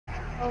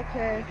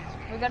Okay.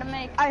 We gotta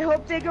make. I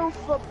hope they go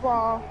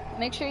football.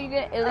 Make sure you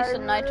get at least a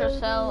nitro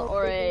cell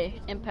or a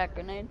impact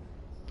grenade.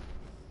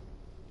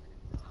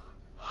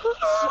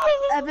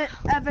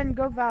 Evan,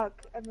 go Valk.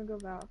 Evan, go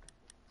Valk.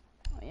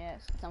 Oh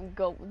yes, I'm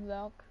goat with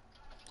Valk.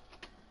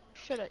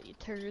 Shut up, you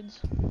turds.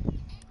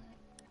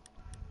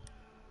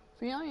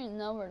 We don't even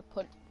know where to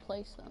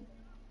place them.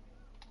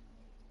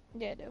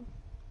 Yeah, I do.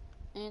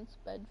 Ant's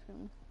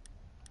bedroom.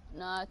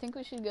 No, I think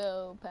we should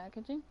go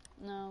packaging.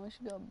 No, we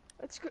should go.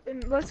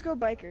 Let's go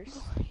bikers.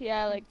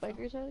 Yeah, I like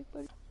bikers.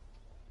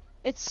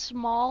 It's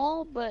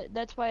small, but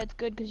that's why it's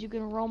good because you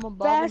can roam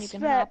above and you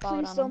can hop out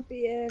on them. Please don't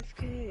be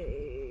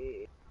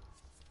AFK.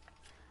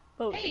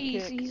 Oh, Hey,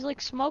 he's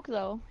like smoke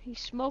though. He's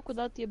smoke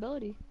without the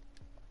ability.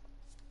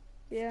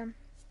 Yeah.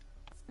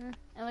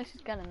 At least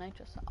he's got a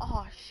nitro cell.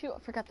 Oh shoot, I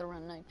forgot to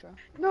run nitro.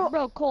 No.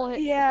 Bro, Cole.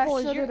 Yeah,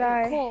 Cole, so did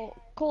I.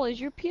 Cole, is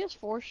your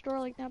PS4 store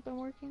like not been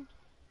working?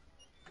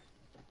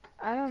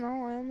 I don't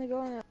know. I only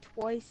go in it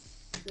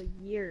twice a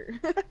year.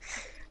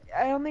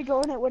 I only go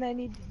in it when I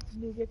need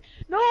new gear.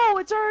 No,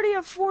 it's already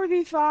a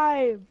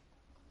 4v5.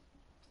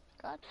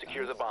 God.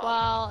 Secure the bomb.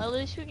 Well, at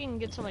least we can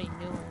get somebody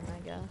new in, I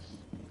guess.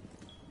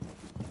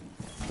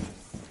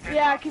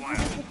 Yeah, cause this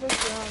is the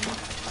first round.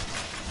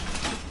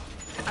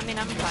 I mean,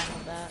 I'm fine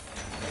with that.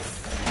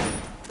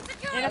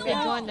 And if they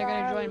join, they're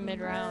gonna join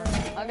mid-round.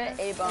 I'll get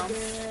a bomb.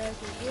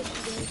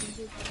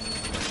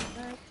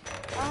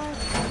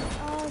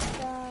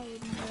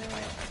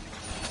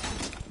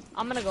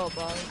 I'm gonna go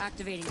above.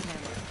 Activating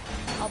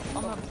camera. I'm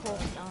gonna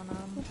pulse down on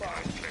them.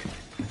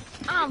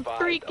 I'm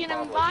freaking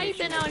and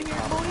vibing out here,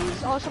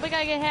 boys. Oh, somebody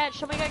gotta get hatched.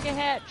 Somebody gotta get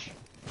hatched.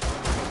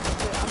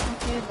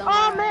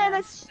 Oh man,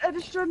 I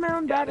destroyed my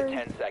own Down to battery.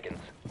 10 seconds.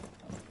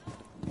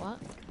 What?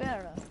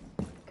 Cabera.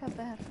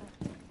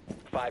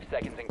 5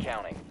 seconds and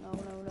counting. No.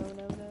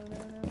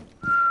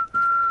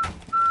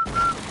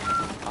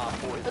 Op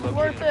 4 is It's located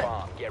worth a it.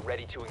 bomb. Get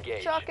ready to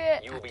engage. Chuck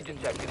it. You will be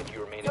detected if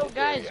you remain Yo, in this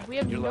guys, area. we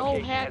have Your no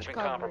location hatch has been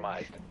coverage.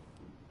 compromised.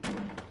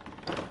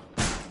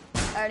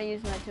 I already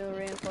used my 2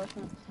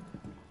 reinforcements.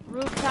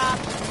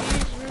 Rooftops.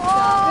 Use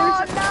Oh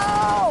rooftops.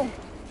 no!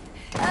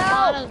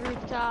 Savannah's Help!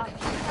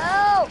 rooftops.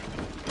 Help!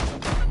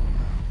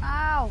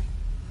 Ow! What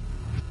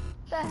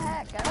the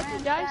heck? I How'd ran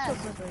you die so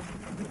fast. quickly?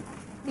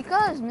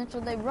 Because,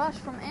 Mitchell, they rushed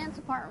from Ant's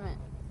apartment.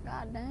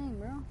 God dang,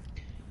 bro.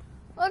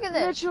 Look at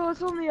this. Mitchell,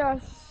 it's only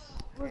us.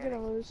 We're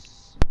gonna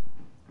lose.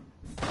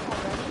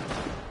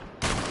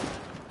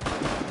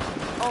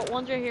 Oh,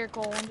 one's right here,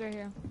 Cole. One's right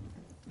here.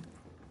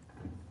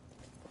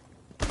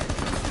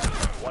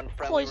 One Cole,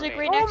 friendly he's like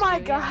remaining. right Oh next my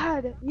to you.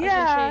 god.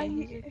 Yeah.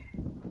 Yeah.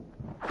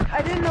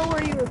 I didn't know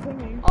where you were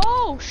pinging.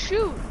 Oh,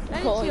 shoot. I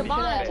didn't Cole, see a you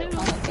bomb, should too.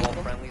 have- All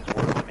friendlies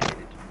were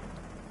eliminated.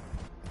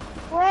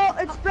 Well,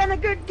 it's been a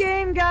good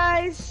game,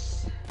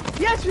 guys.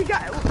 Yes, we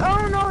got.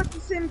 Oh no, it's the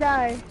same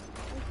guy.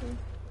 Okay.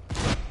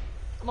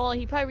 Well,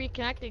 he probably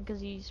reconnected because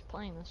he's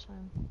playing this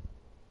time.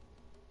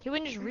 He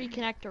wouldn't just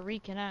reconnect to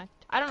reconnect.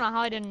 I don't know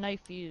how I didn't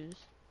knife fuse.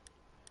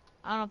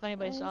 I don't know if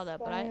anybody saw that,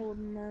 but I You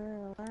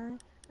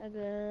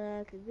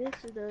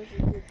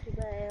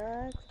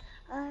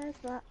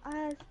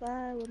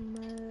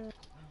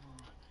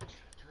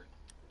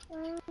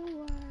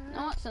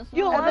know what, since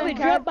Yo, no I'm a one-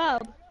 drop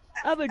bomb.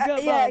 I'm a drop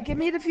Yeah, bomb. give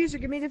me the fuser.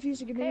 Give me the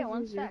fuser. Give me Okay, the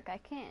one fuser. sec, I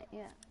can't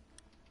yet.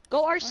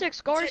 Go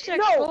R6, go R6.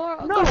 No,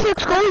 go no.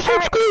 R6, go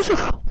R6, go R6.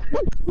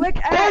 Click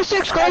Go X.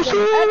 R6, go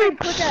Evan, Evan,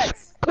 click R6.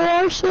 X. Go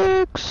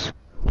R6.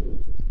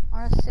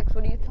 R6,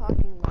 what are you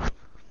talking about?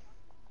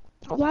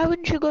 Why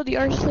wouldn't you go the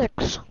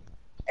R6?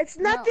 It's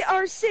not No. the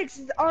R6. It's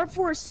the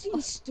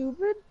R4C.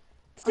 Stupid.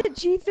 It's the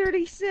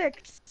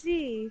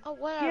G36C. Oh,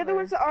 whatever. The other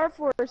one's the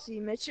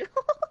R4C, Mitchell.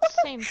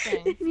 Same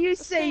thing. You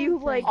The say same you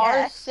thing. like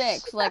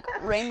R6, like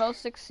Rainbow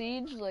Six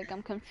Siege? Like,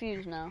 I'm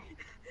confused now.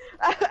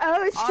 I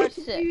was R6,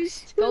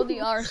 confused go too. the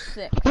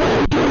R6.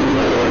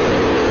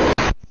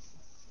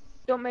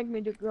 Don't make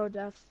me go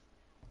deaf.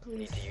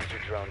 Need Please. to use your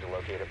drone to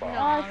locate a bomb. No.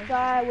 I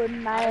fly with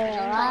my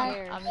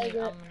I'm life.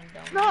 gonna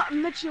No,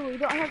 Mitchell, we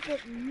don't have the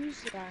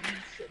music on.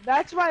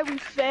 That's why we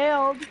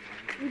failed.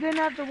 We didn't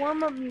have the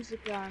warm-up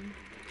music on.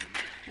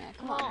 Yeah,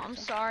 come Oh, on. I'm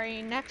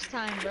sorry. Next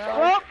time, bro.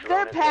 Well,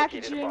 they're Drone has located a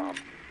packaging. bomb.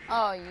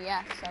 Oh,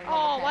 yes. I love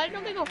Oh, the why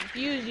don't they packaging. go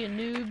fuse, you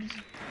noobs?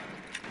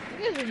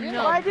 You guys are Yeah,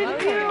 noobs. why didn't don't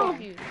they go you?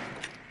 fuse?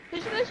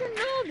 Because you guys are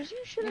noobs. You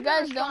should You have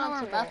guys been don't know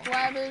where responsible.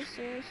 Meth Lab is?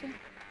 Seriously?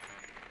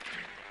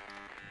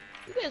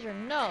 You guys are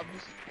nubs.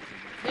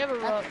 You ever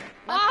wrote?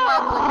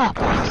 Meth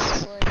Lab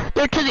is like,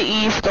 They're to the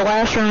east. The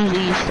last room's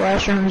east. The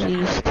last room's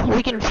east.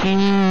 We can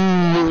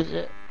fuse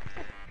it.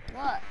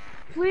 what?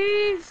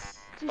 Please,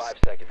 5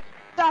 just seconds.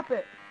 stop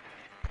it.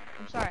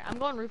 I'm sorry. I'm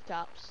going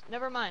rooftops.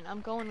 Never mind.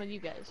 I'm going with you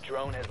guys.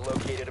 Drone has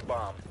located a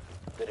bomb.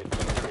 The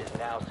diffuser is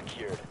now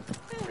secured.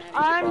 Proceed to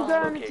I'm bomb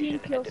going to location team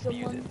and kill defuse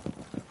someone. it.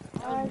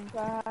 I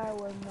fly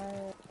with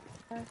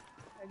my.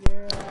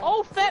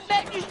 Oh, Fat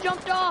Bat just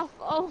jumped off.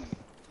 Oh,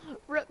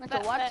 rip. Mitchell,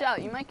 Fat watch Bat.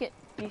 out. You might get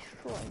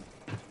destroyed.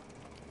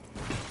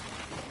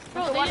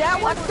 Bro, they That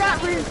didn't was reinforce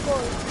not any-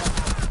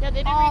 reinforced. Yeah, they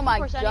didn't Oh my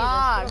reinforce any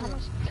god. of How this.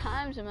 much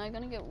times am I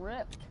gonna get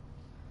ripped?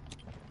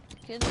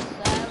 Kids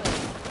are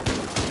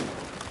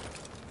savage.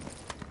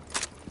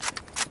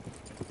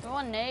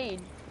 one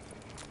nade.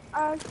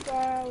 I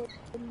saw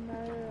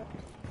another.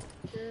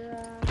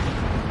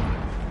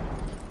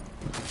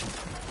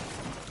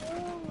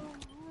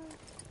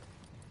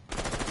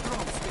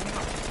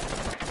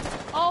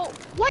 Oh,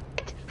 what?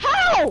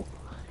 How?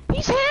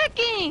 He's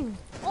hacking!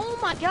 Oh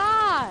my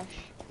gosh!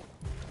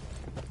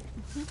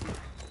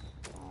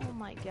 Oh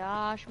my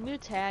gosh,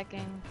 Mute's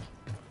hacking.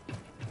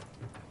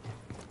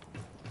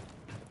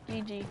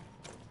 GG.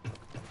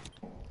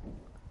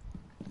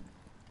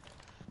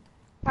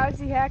 How's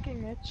he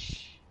hacking,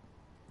 Mitch?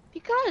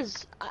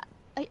 Because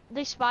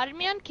they spotted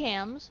me on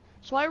cams,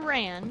 so I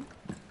ran,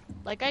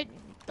 like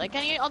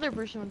any other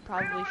person would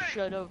probably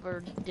should have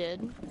or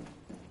did.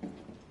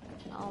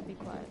 I'll be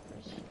quiet for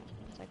a second,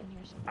 because I can hear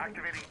somebody.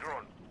 Activating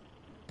drone.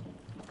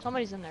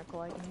 Somebody's in there,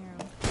 Cole. I can hear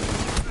him.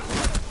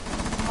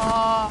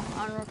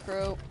 On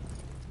recruit.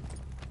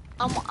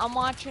 I'm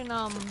watching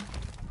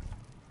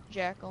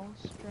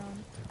Jackal's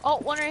drone. Oh,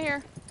 one right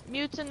here.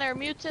 Mute's in there.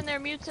 Mute's in there.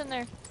 Mute's in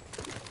there.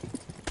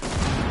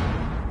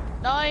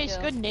 Nice,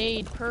 Yeah. good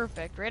nade,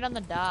 perfect, right on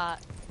the dot.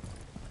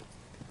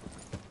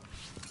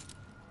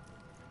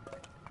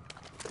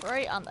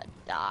 Right on the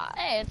dot.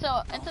 Hey, it's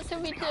a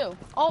 2v2.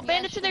 Oh, You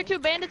bandits guys in there should- too,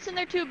 bandits in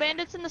there too,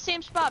 bandits in the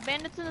same spot,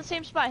 bandits in the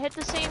same spot, hit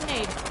the same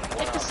nade.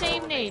 Hit the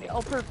same nade.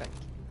 Oh, perfect.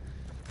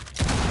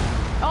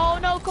 Oh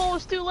no, Cole,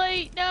 it's too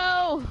late,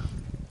 no!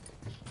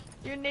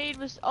 Your nade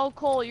was, oh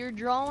Cole, your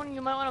drone,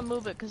 you might want to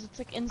move it, because it's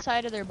like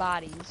inside of their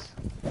bodies.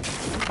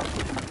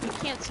 You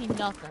can't see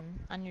nothing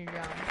on your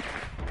drone.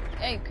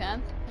 Hey,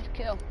 Ken. Let's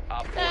kill.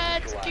 Op 4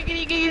 That's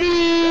neutralized.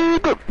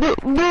 giggity.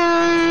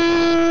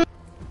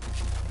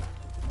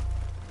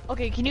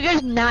 Okay, can you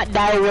guys not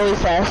die really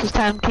fast this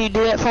time? Can you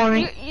do that for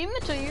me?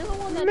 Mitchell, you're the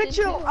one that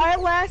Mitchell, did I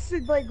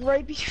lasted like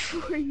right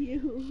before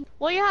you.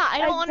 Well, yeah, I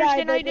don't I understand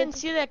died, how I you didn't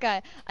didn't- see that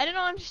guy. I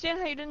didn't understand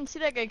how you didn't see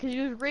that guy because he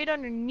was right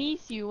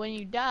underneath you when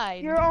you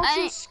died. You're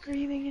also ain't-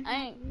 screaming in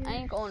I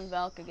ain't going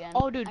Valk again.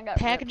 Oh, dude, I got ripped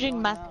packaging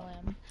going meth Valk.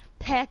 lab.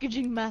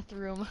 Packaging meth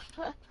room.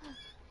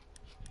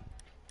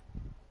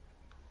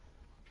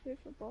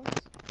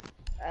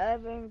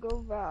 Evan, go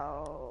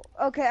Val.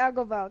 Okay, I'll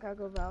go Valk. I'll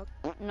go Valk.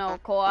 No,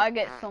 Cole, I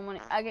get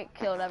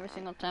killed every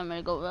single time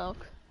I go Valk.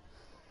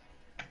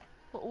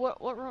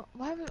 what room?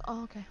 Why would,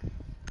 oh, okay.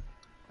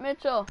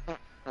 Mitchell,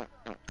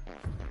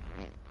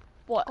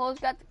 What? Cole's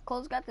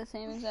got the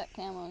same exact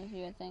camo as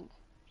you, I think.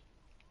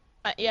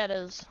 Yeah, it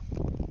is.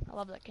 I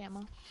love that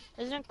camo.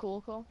 Isn't it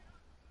cool, Cole?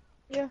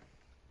 Yeah.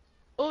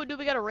 Oh, dude,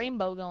 we got a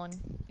rainbow going.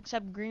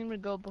 Except green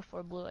would go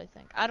before blue, I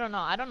think. I don't know.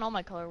 I don't know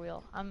my color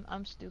wheel.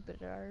 I'm stupid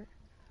at art.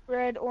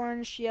 Red,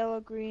 orange, yellow,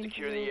 green.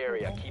 Secure blue, the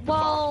area. purple. Keep the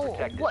bombs Well,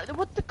 protected.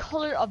 what's the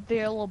color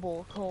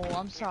available, Cole?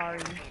 I'm sorry.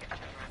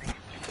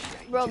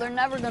 Bro, they're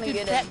never gonna Dude,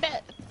 get that it.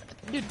 bat,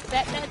 dude,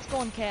 that bat's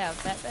going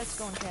cav. That bat's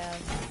going cav.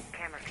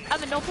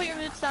 Evan, don't put your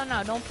mutes down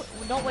now. Don't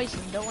waste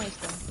them. Don't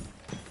waste them.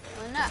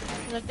 Why not?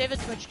 Cause if David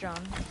switched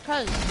drawn,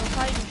 cause they'll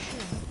probably just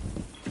shoot.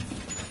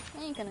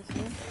 I ain't gonna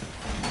see.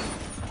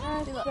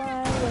 I See, look.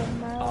 saw with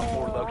my Op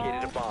 4 eyes.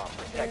 located a bomb.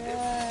 Protect it.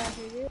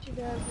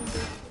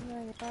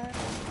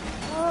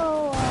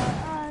 Oh,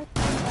 I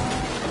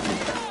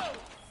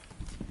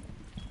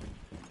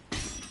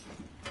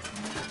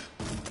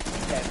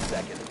 10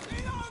 seconds.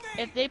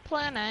 If they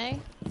plan A,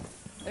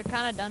 they're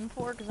kind of done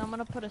for. Cause I'm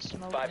gonna put a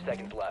smoke. 5 in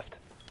seconds here. left.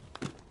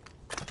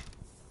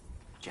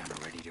 Jammer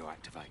ready to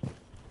activate.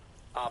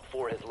 Op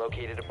 4 has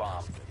located a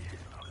bomb.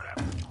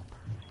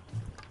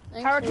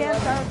 Thanks Tower for cam,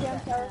 letting tower me cam,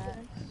 check tower that.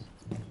 cam.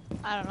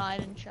 I don't know. I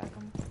didn't check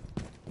them.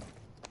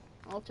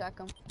 I'll check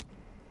them.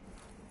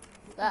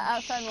 That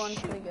outside one's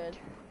pretty good.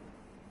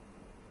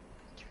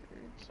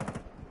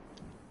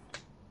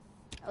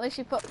 At least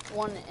you put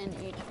one in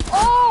each.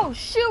 Oh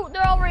shoot!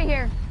 They're all right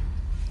here.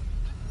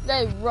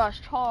 They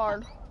rushed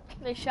hard.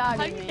 They shot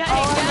I at me. died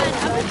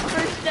again. I was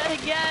first dead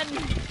again.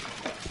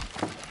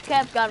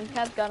 Cav got him.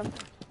 Cav got him.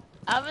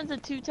 Evan's a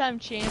 2-time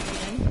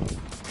champion.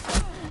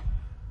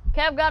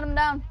 Cav got him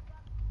down.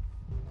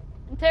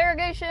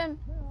 Interrogation.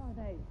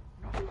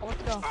 Oh,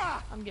 let's go.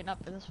 I'm getting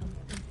up for this one.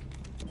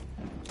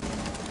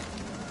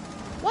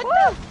 What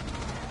the?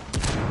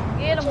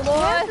 Get him, boy.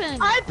 Happened?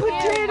 I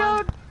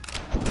potatoed.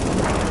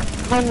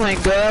 Oh my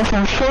gosh,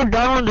 I'm so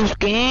done with this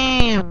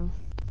game.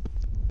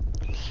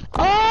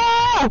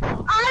 Oh!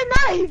 I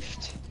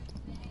knifed.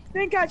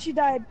 Thank God she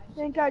died.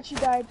 Thank God she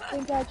died.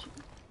 Thank God she.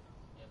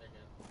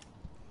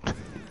 Would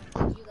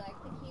you like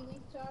the kiwi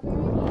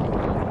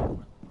strawberry?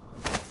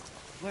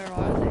 Where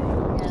are they?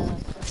 Yeah.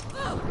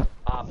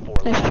 Op 4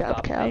 Nice last job,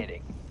 stop Cal.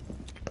 standing.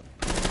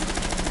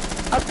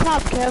 Up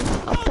top, Kev.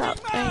 Up top.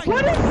 Thank you.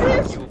 What is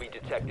this? You will be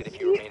detected if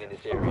you remain in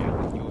this area.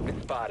 You have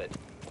been spotted.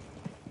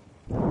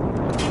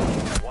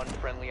 One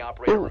friendly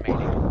operator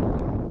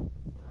remaining.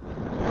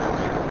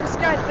 This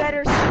guy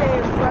better stay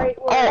right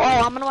where.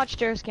 Oh, I'm gonna watch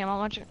Darius cam.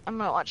 I'm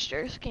gonna watch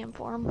Darius cam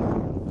for him.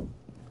 I'm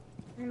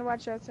gonna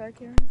watch outside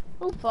here.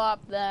 Who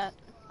popped that?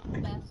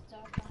 Best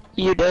stuff on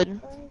You did.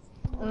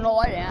 No,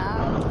 I didn't.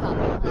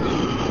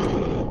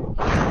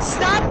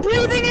 Stop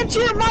breathing into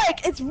your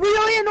mic. It's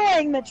really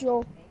annoying,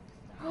 Mitchell.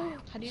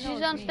 How do you know She's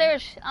it's on me?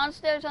 stairs. On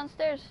stairs. On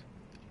stairs.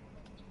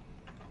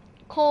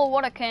 Cole,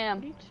 what a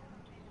cam.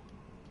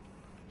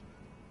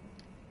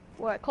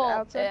 What? the Cole,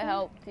 outside it thing?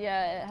 helped.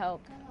 Yeah, it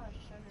helped.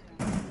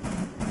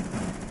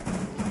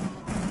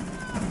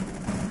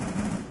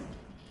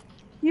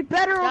 You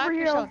better Dock over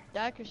yourself. here.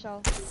 Dock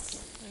yourself.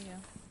 There you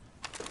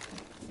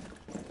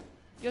go.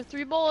 You have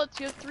 3 bullets.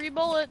 You have 3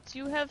 bullets.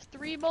 You have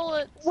 3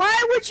 bullets.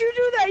 Why would you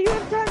do that? You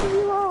have time to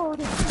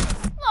reload.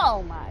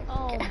 Oh my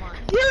Oh god. my.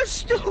 You're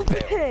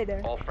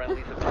stupid. All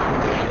friendlies have been Look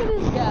at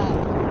this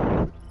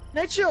guy.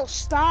 Mitchell,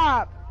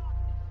 stop.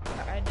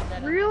 I did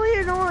that.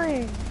 Really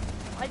annoying.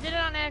 I did it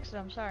on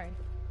accident. I'm sorry.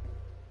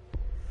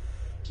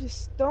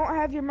 Just don't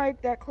have your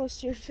mic that close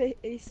to your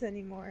face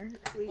anymore,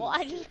 please. Well,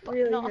 I just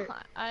really no. hurt.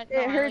 No,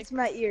 It hurts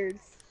my ears.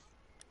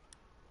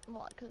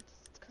 Well, cause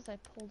I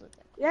pulled it.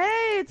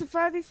 Yay! It's a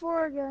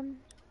 5v4 again.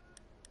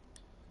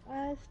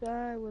 I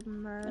spy with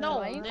my. No,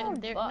 why you then going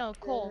they're, buck? no,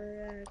 Cole,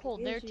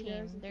 their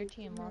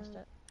team lost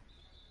it.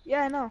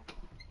 Yeah, I know.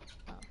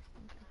 Oh.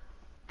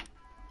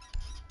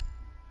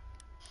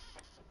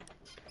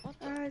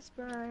 I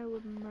spy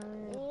with my.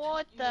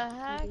 What the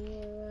heck?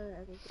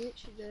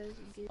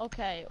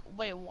 Okay,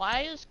 wait,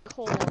 why is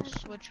Cole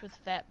switch with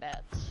fat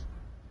bats?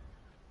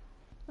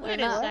 Wait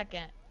a not.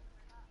 second.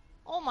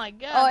 Oh my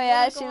god. Oh yeah,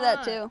 I what is see going that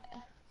on? too.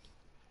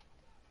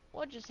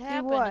 What just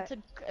happened? what?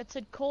 It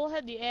said Cole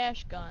had the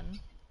ash gun.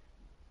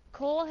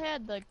 Cole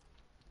had the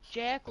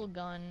jackal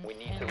gun. We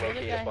need and to the other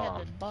locate guy a bomb.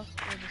 had the buck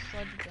or the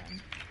sledge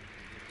gun.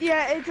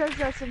 Yeah, it does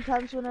that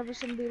sometimes whenever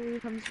somebody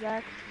comes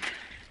back.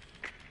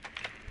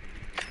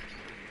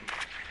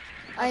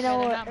 I Okay, know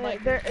they're what. not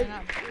biking, they're- they're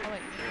not, oh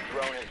wait.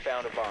 Your drone has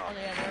found a Oh bomb.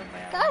 yeah, they're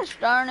over by Gosh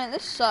darn it,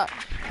 this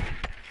sucks.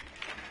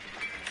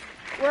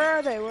 Where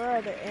are they? Where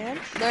are they?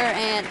 Ants? They're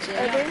ants, Are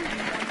yeah. they?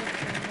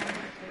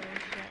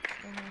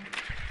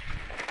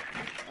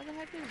 What the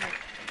heck is it?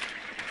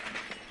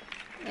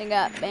 They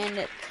got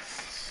bandits.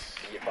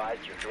 Be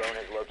advised your drone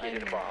has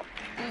located a bomb.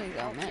 There you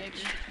go, Oh,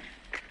 Mitch.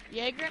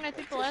 Jaeger, and I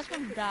think the last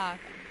one's Doc.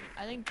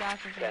 I think Doc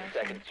was the 10 last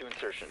seconds to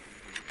insertion.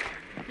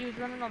 one. He was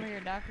running over here.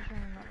 Doc was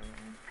running over here.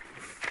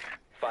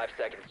 5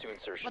 seconds to I'm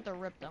insertion. about to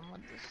rip them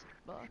with this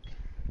buck.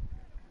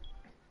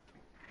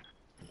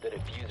 The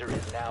diffuser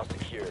is now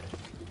secured.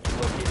 You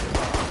located a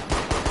bomb.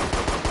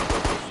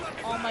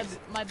 Oh,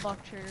 my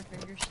buck trigger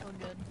finger's still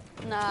good.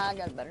 Nah, I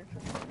got a better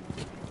trick.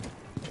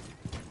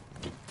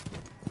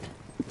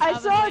 I Have a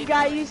saw a great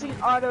guy night. using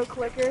auto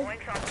clicker.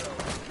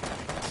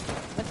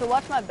 Mitchell,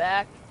 watch my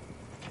back.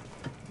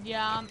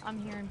 Yeah, I'm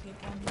hearing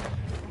people.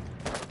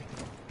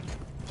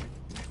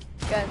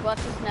 Guys, watch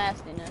this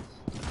nastiness.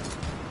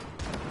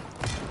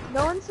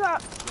 No one saw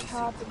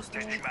top of the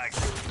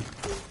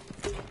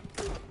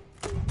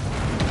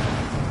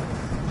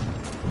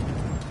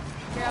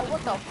Yeah,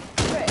 What the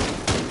frick?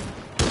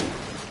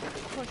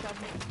 push up.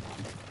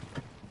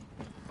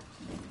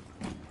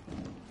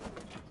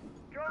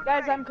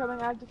 Guys, I'm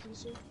coming. I have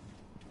diffuser.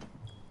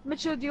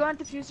 Mitchell, do you want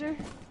diffuser?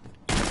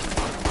 The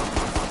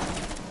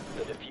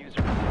diffuser is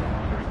in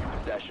your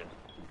possession.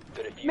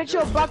 The diffuser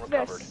Mitchell, has buck been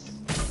recovered.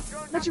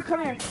 this. Mitchell,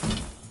 come here.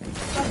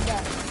 Buck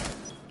that.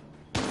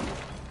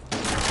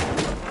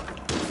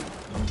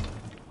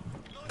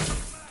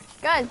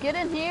 Guys, get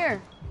in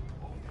here.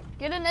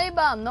 Get an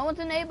A-bomb. No one's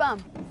an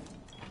A-bomb.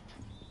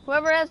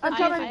 Whoever has the I'm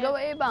juice, coming. go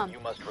A-bomb. You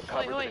must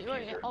recover Wait. the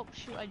diffuser. Oh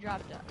shoot, I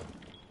dropped it.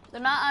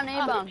 They're not on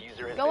A-bomb.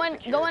 diffuser has Go been in,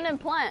 secured. go in and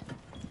plant.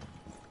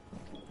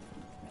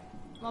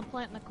 I'm gonna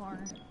plant in the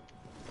corner.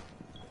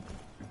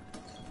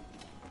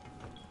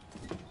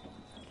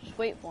 Just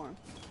wait for him.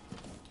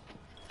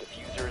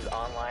 Diffuser is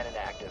online and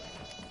active.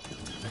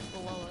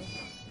 Below us.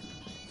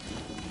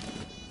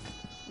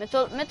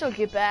 Mitchell,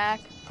 get back.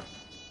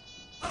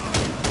 Run,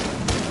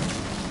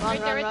 Right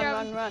there, right there.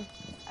 run.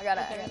 I got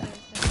it. There.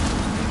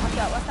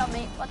 Watch out,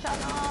 mate. Watch out.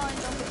 No,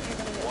 don't get, you're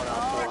gonna get One it. on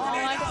four. Oh,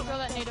 I can throw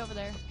that nade over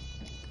there.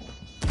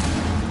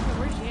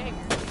 Where's Jaeger?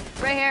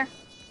 Right here.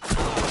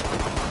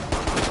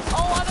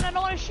 Oh, Ivan, I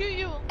don't want to shoot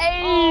you.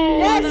 Hey! Oh,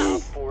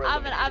 Yes! Four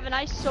Ivan, eliminated.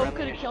 I so Friendly could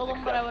have mission killed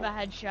him, but I would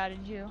successful. have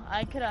headshotted you.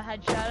 I could have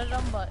headshotted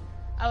him, but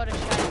I would have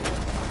shot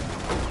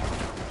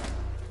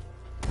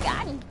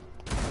Got him.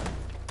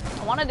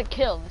 I wanted to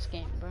kill this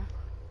game, bro.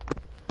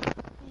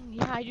 you.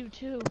 Yeah, I do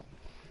too.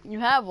 You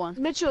have one.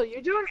 Mitchell,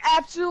 you're doing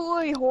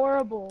absolutely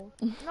horrible.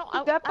 No,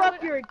 Step I up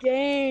would- your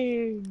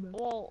game.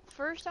 Well,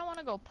 first I want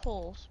to go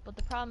pulse, but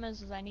the problem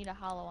is I need a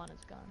hollow on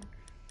his gun.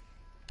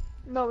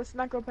 No, it's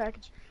not go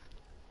package.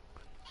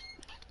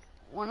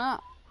 Why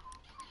not?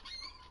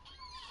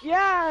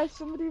 Yeah,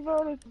 somebody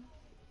voted.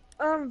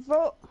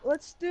 Vote.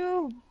 Let's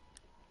do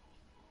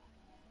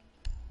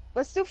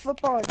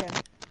football again.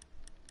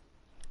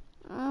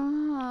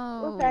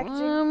 Or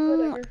packaging,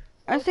 whatever.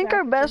 I Or think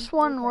our best packaging,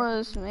 one or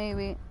was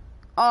maybe.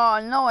 Oh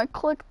no, I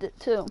clicked it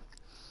too.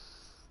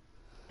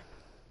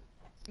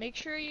 Make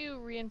sure you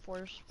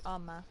reinforce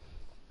meth.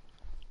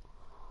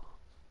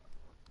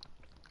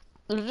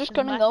 We're just The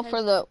gonna meth go has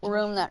for the potential.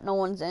 room that no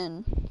one's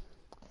in.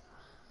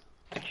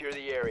 Secure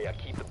the area.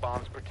 Keep the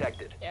bombs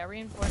protected. Yeah,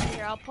 reinforce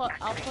here. I'll put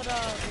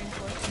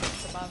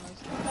reinforcements at the bottom of this.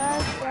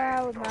 That's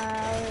why with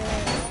my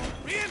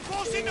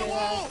Reinforcing the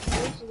wall!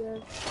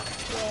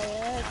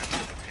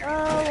 yeah.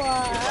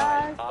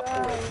 Advised, Op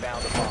 4 has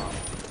found a bomb.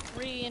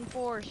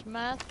 Reinforce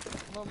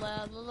meth. La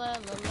la la la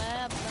la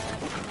lab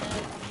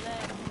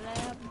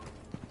lab.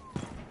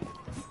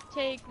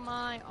 Take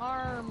my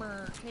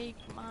armor. Take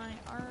my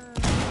armor.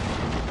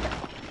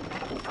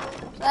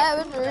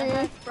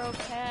 Savagery. Bro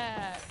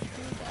cat. Who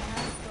the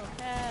heck bro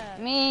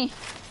cat? Me.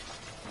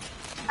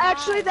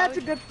 Actually, that's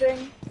a good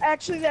thing.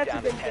 Actually, that's a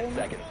Down to good 10 thing.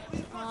 seconds.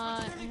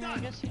 I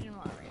guess he didn't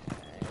want to read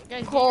it.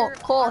 Guys, Cole, get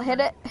your Cole, armor. hit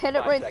it Five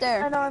right I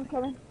there. know I'm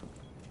coming.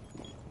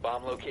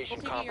 Bomb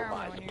location We'll take your armor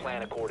compromised. when you're Plan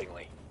done.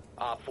 accordingly.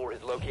 Op 4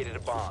 has located a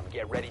bomb.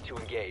 Get ready to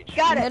engage.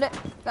 Got Hit it. it.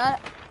 Got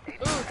it.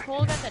 Ooh,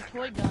 Cole got that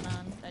toy gun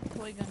on. That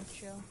toy gun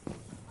show.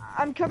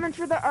 I'm coming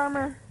for the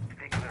armor.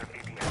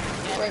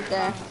 Right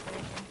there.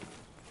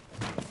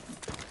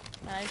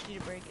 I just need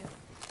to break it.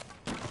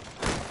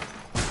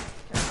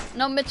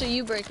 No, Mitchell,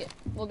 you break it.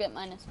 We'll get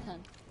minus 10.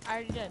 I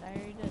already did.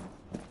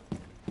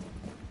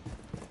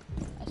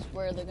 I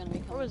swear they're gonna be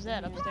coming. Where was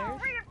that? from here.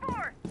 Upstairs?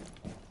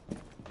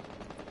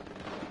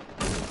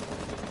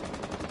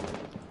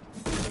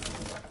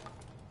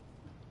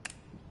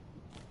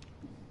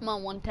 Come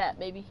on, one tap,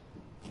 baby.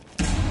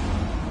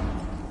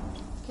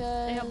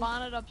 They have Okay.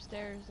 bonnet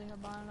upstairs.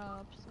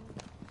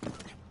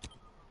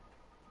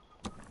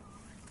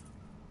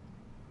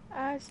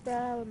 I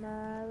spell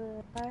my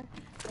life.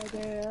 A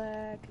girl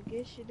I could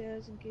guess she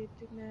doesn't get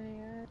too many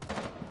eyes.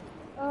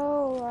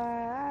 Oh,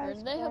 I Heard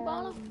they, spell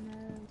Habana? my-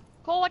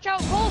 Cole, watch out!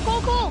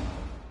 Cole!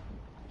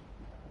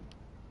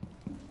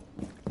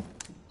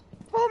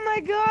 Oh my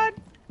god!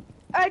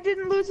 I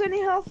didn't lose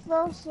any health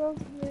though, so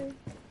yeah.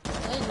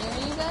 Hey,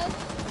 near you guys?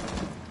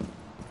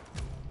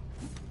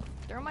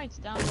 Thermite's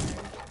down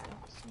there.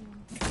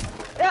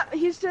 Yeah,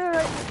 he's to the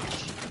right.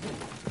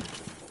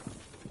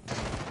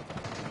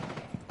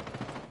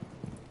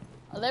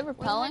 Are they Where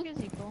repelling? the heck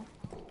is he, Cole?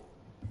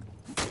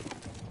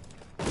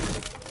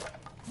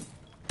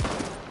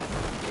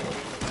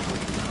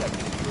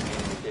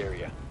 This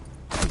area.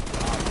 Op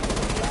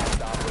 4,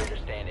 last operator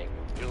standing.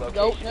 Your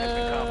location has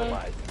been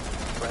compromised.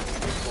 Friendly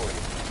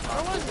victorious.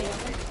 Where was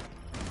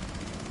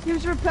he? He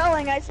was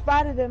repelling, I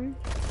spotted him.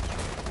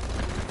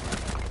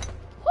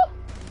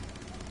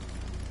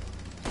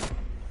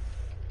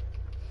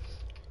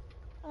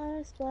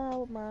 I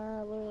spell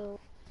my little.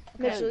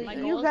 Mitchell, my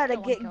you goal is gotta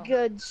kill get and kill.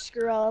 good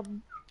scrub.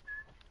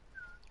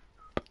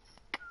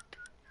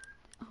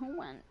 Who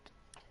went?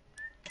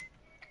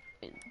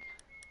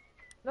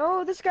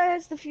 No, this guy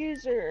has the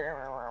fuser.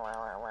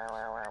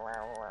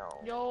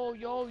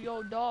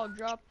 Yo, dog,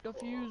 drop the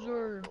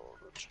fuser.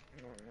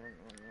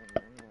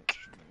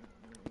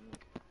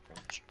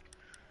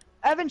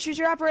 Evan, choose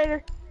your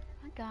operator.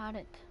 I got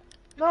it.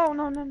 No.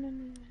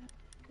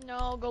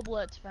 No, go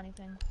blitz if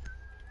anything.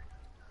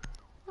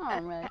 I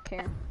don't really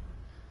care.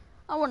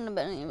 I wouldn't have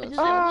been any of us.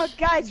 Oh,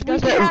 guys, we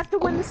have to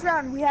win this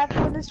round. We have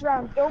to win this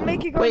round. Don't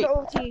make it go Wait, to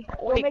OT.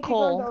 Don't wait, make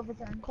Cole. it go into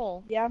overtime.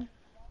 Cole, Yeah,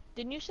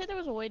 didn't you say there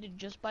was a way to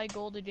just buy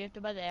gold, or do you have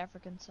to buy the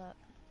African set?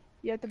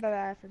 you have to buy the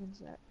African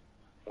set.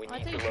 We I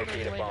need thought you to said there was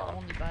locate a a way to bomb.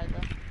 only buy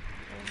the...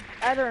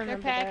 I don't They're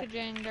remember that.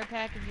 packaging,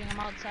 I'm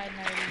outside and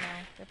I already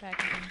know. They're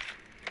packaging.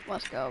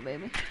 Let's go,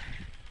 baby.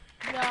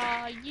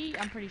 Yeah, yee.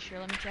 I'm pretty sure,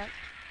 let me check.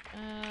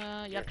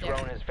 Your Yep, there.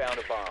 drone has found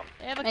a bomb.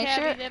 They have a Make cavi,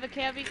 sure- they have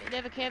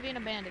a cavi and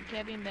a bandit,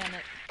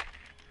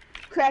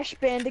 Crash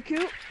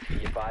Bandicoot.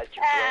 Be advised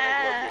your drone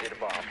has located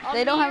a bomb. Oh,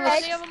 They don't have Myra,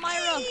 a- they have a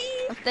Myra.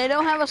 If they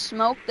don't have a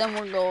smoke, then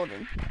we're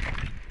golden.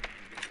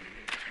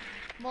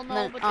 Well, no,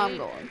 Then but I'm they,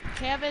 golden.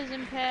 Cav has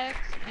impact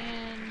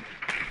and...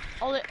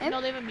 Oh, Imp- no,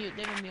 they have a mute,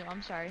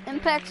 I'm sorry. They have a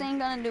Impacts mute. ain't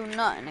gonna do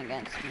nothing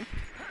against me.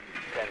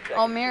 10 seconds.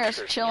 Oh, Mira's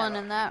Search chilling the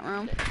in that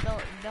room.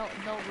 They'll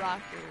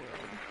rock your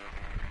world.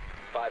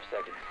 5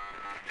 seconds.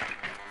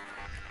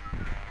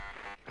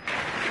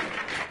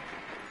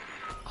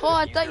 Cole,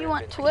 I The thought diffuser you has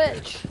went been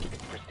Twitch. secured.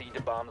 Proceed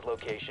to bomb's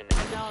location.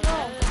 No,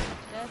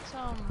 that's,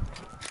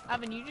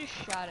 Evan, you just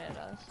shot at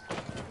us.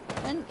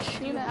 Didn't Do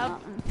shoot you at have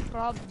nothing.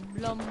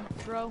 problem,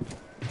 bro? Do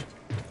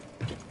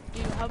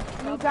you have You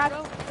problem, got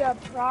bro? the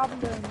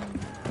problem.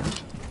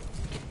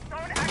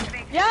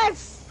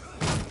 Yes!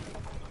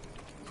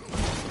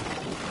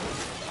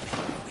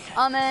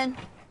 I'm in.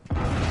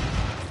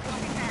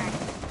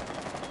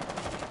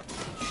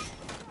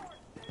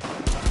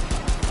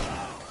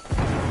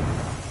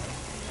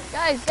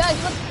 Guys,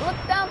 look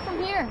down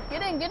from here.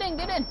 Get in.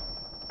 Evan,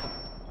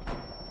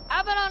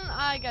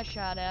 I got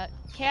shot at.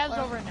 Cav's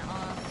over in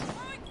Ants.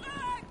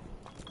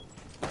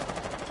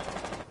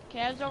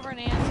 Cav's over in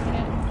Ants.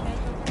 Cav's over in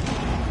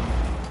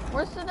Ants.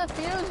 Where's the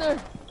diffuser?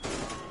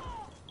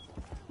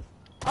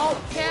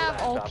 Oh, Cav.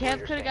 Last Oh, operator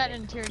Cav could have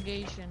gotten standing.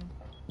 interrogation.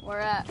 Where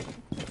at?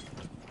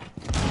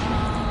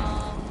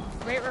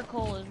 Right where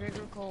Cole is.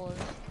 Cole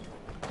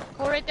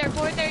right there. Yep,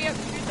 right there.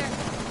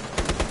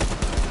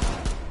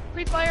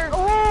 Pre-fire.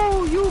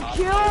 Oh, you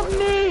killed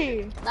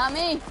me! Not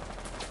me.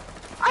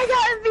 I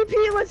got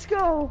MVP, let's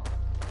go!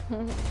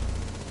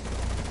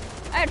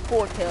 I had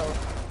 4 kills.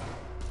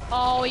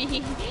 Oh,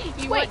 he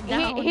Wait, went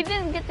down. he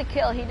didn't get the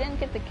kill. He didn't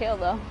get the kill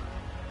though.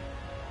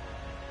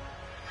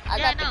 I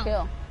Yeah, got the no.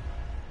 kill.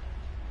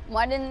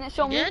 Why didn't it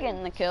show me did?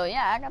 getting the kill?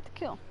 Yeah, I got the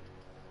kill.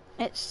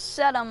 It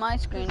said on my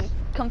screen,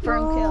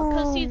 confirm kill.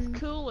 Because he's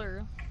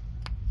cooler.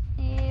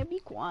 Yeah, be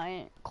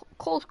quiet.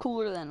 Cole's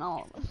cooler than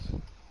all of us.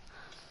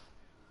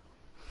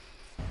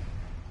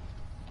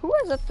 Who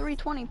has a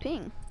 320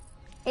 ping?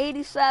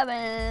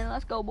 87.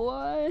 Let's go,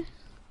 boy.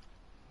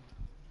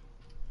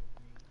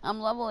 I'm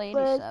level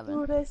 87. Let's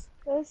do this.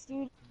 Let's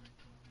do